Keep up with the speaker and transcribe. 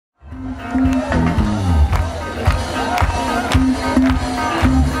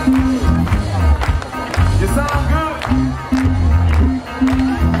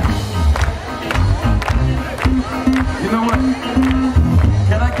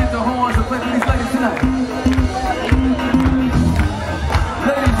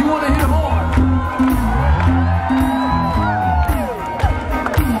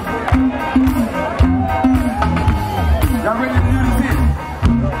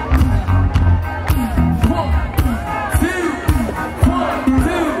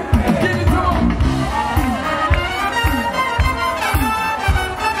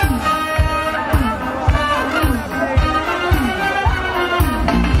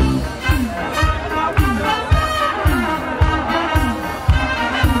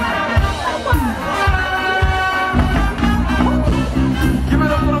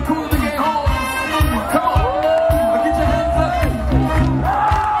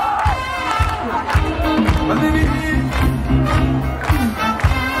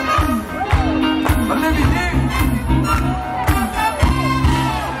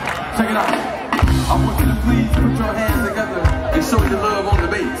love on the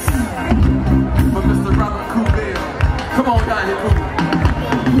bass. For Mr. Robert Kool. Come on down here, Kool.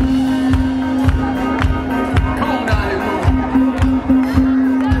 Come on down here, Kool.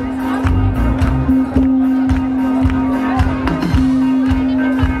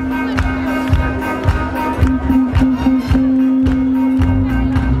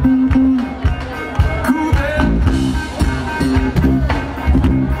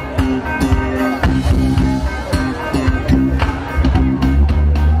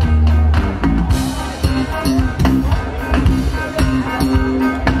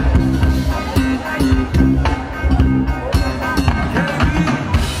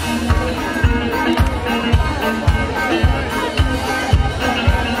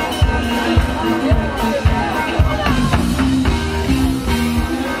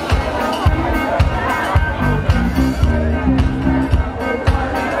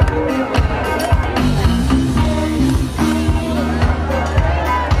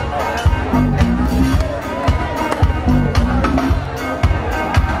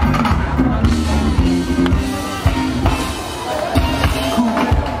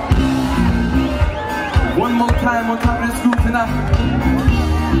 One more time on top of this group tonight.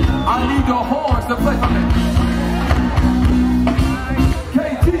 I need your horns to play for me.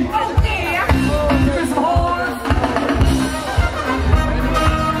 KT, give me some horns.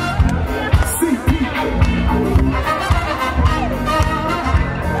 CP,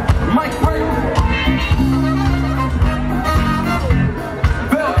 Mike Break,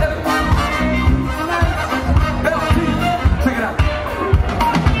 Bell Edit, Bell T. Check it out.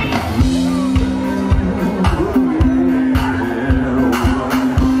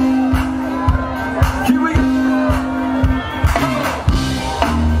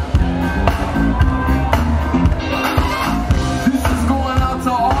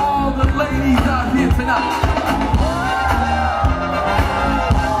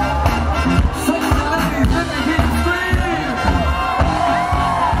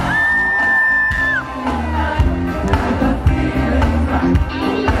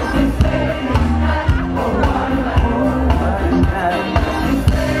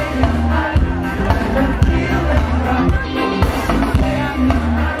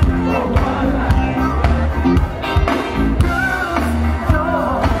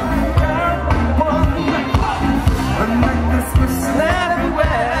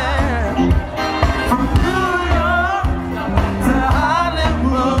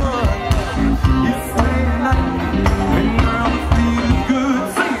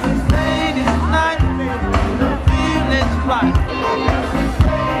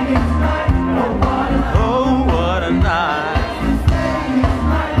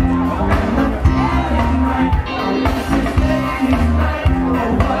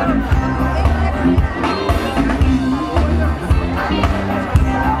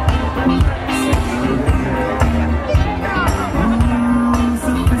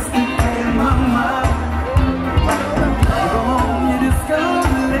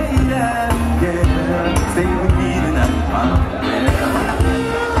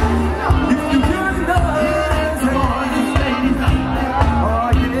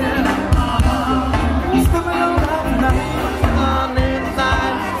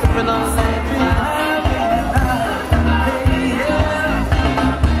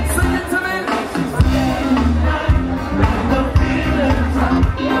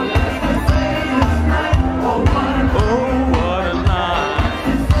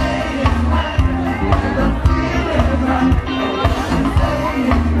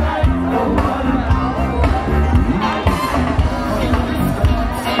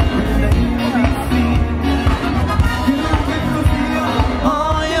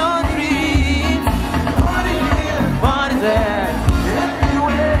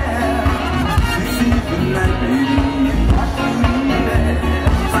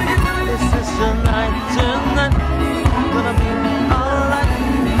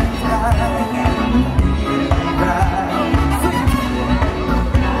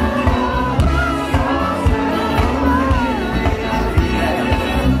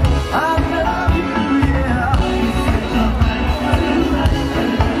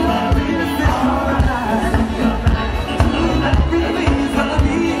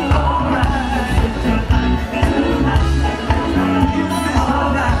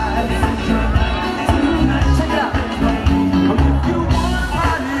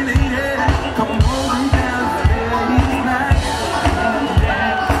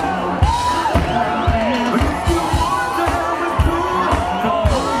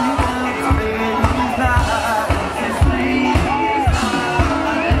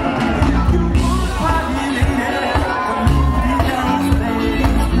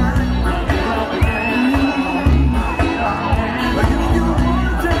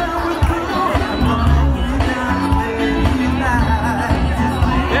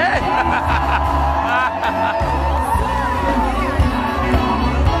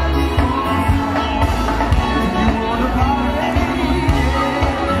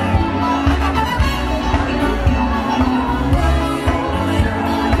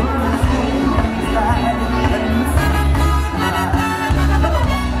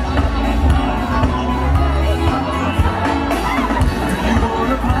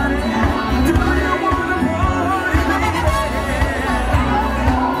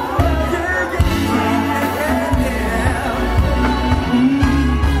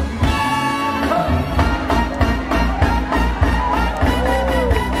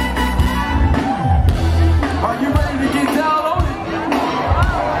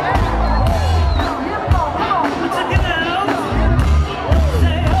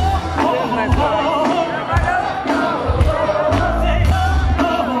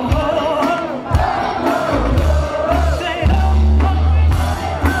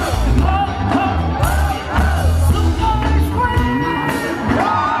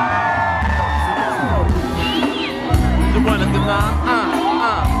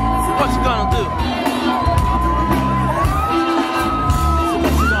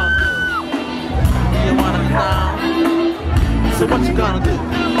 So what you gonna do?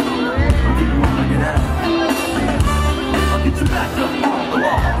 I'll get your back up off the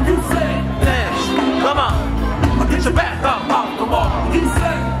wall. You say Dance, come on. I'll get your back up off the wall. You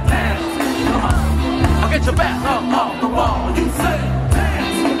say dance, come on. I'll get your back up Off the wall. You say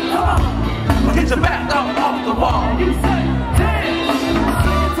dance, come on. I'll get your back up Off the wall. You say dance.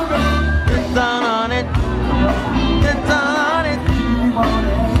 Sing it to me. Get down on it. Get down on it. You want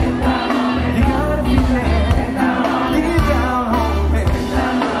it. You gotta be there. Get down on it.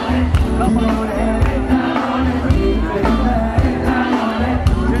 Come on,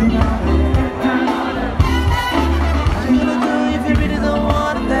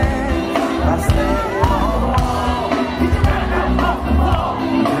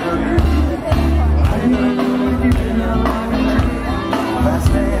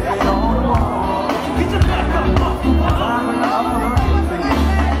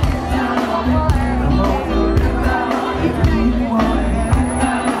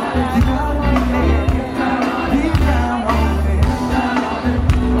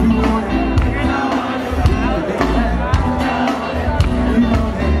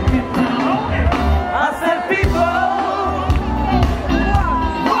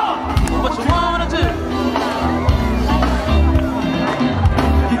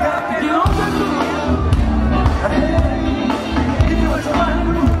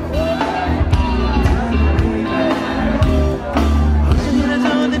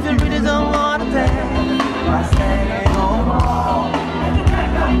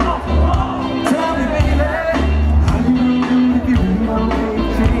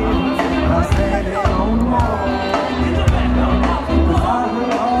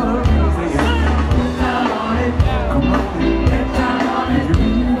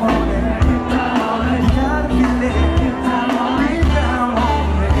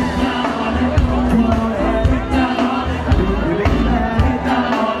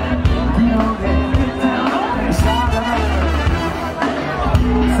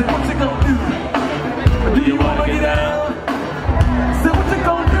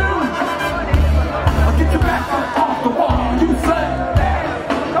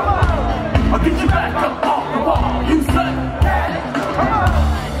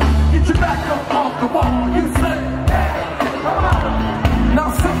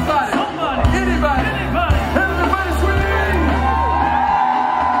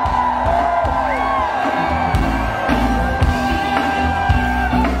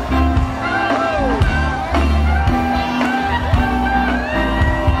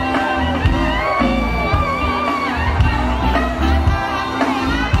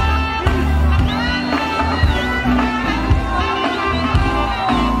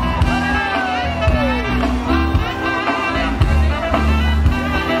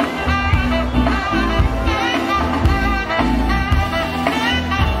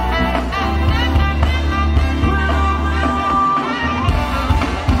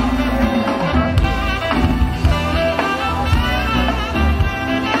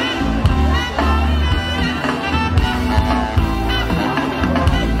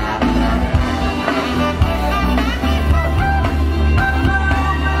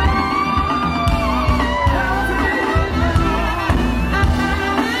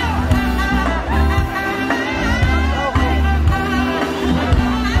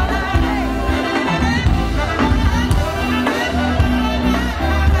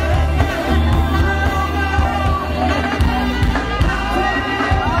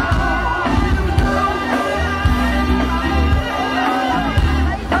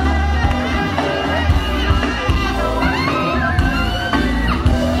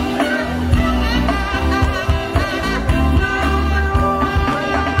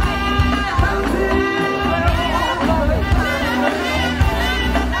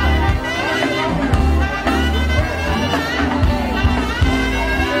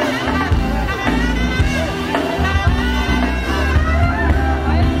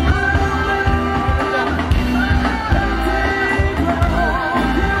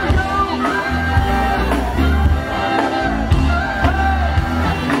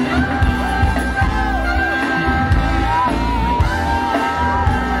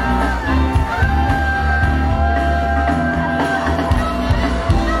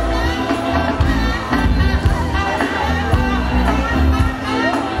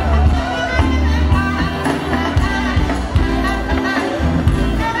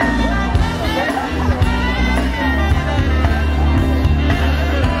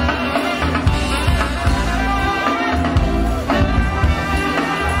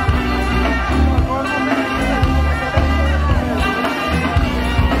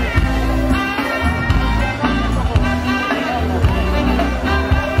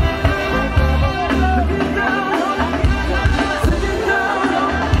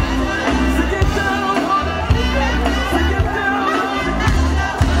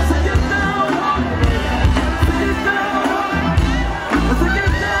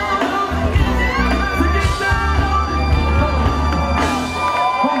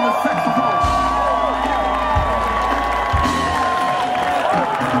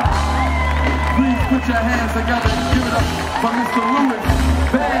 from Mr. Lewis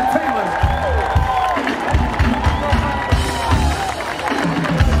Van Taylor.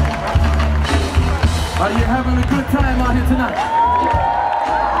 Are you having a good time out here tonight?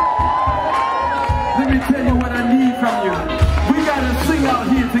 Let me tell you what I need from you. We gotta sing out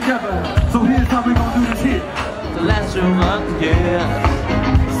here together. So here's how we gonna do this here. The last one, yeah.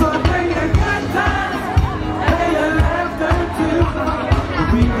 So bring your good times and your laughter too.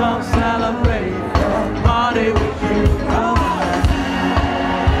 We gon' celebrate, party with you. Come on.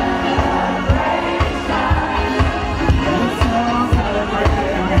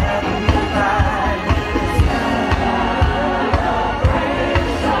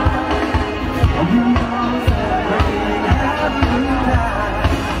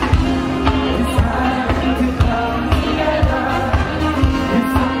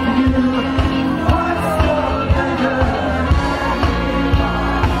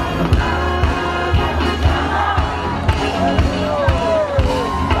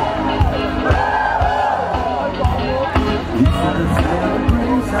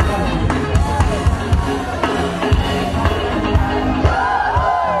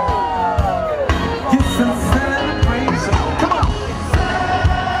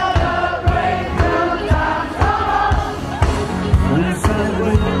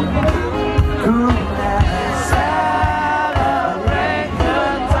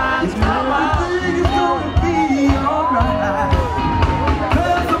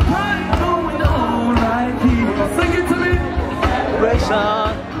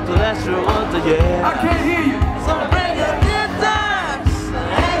 The last one, yeah. I can't hear you. So bring your good times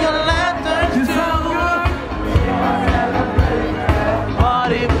and your laughter You sound good. too.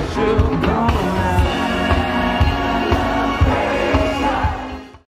 Party with you.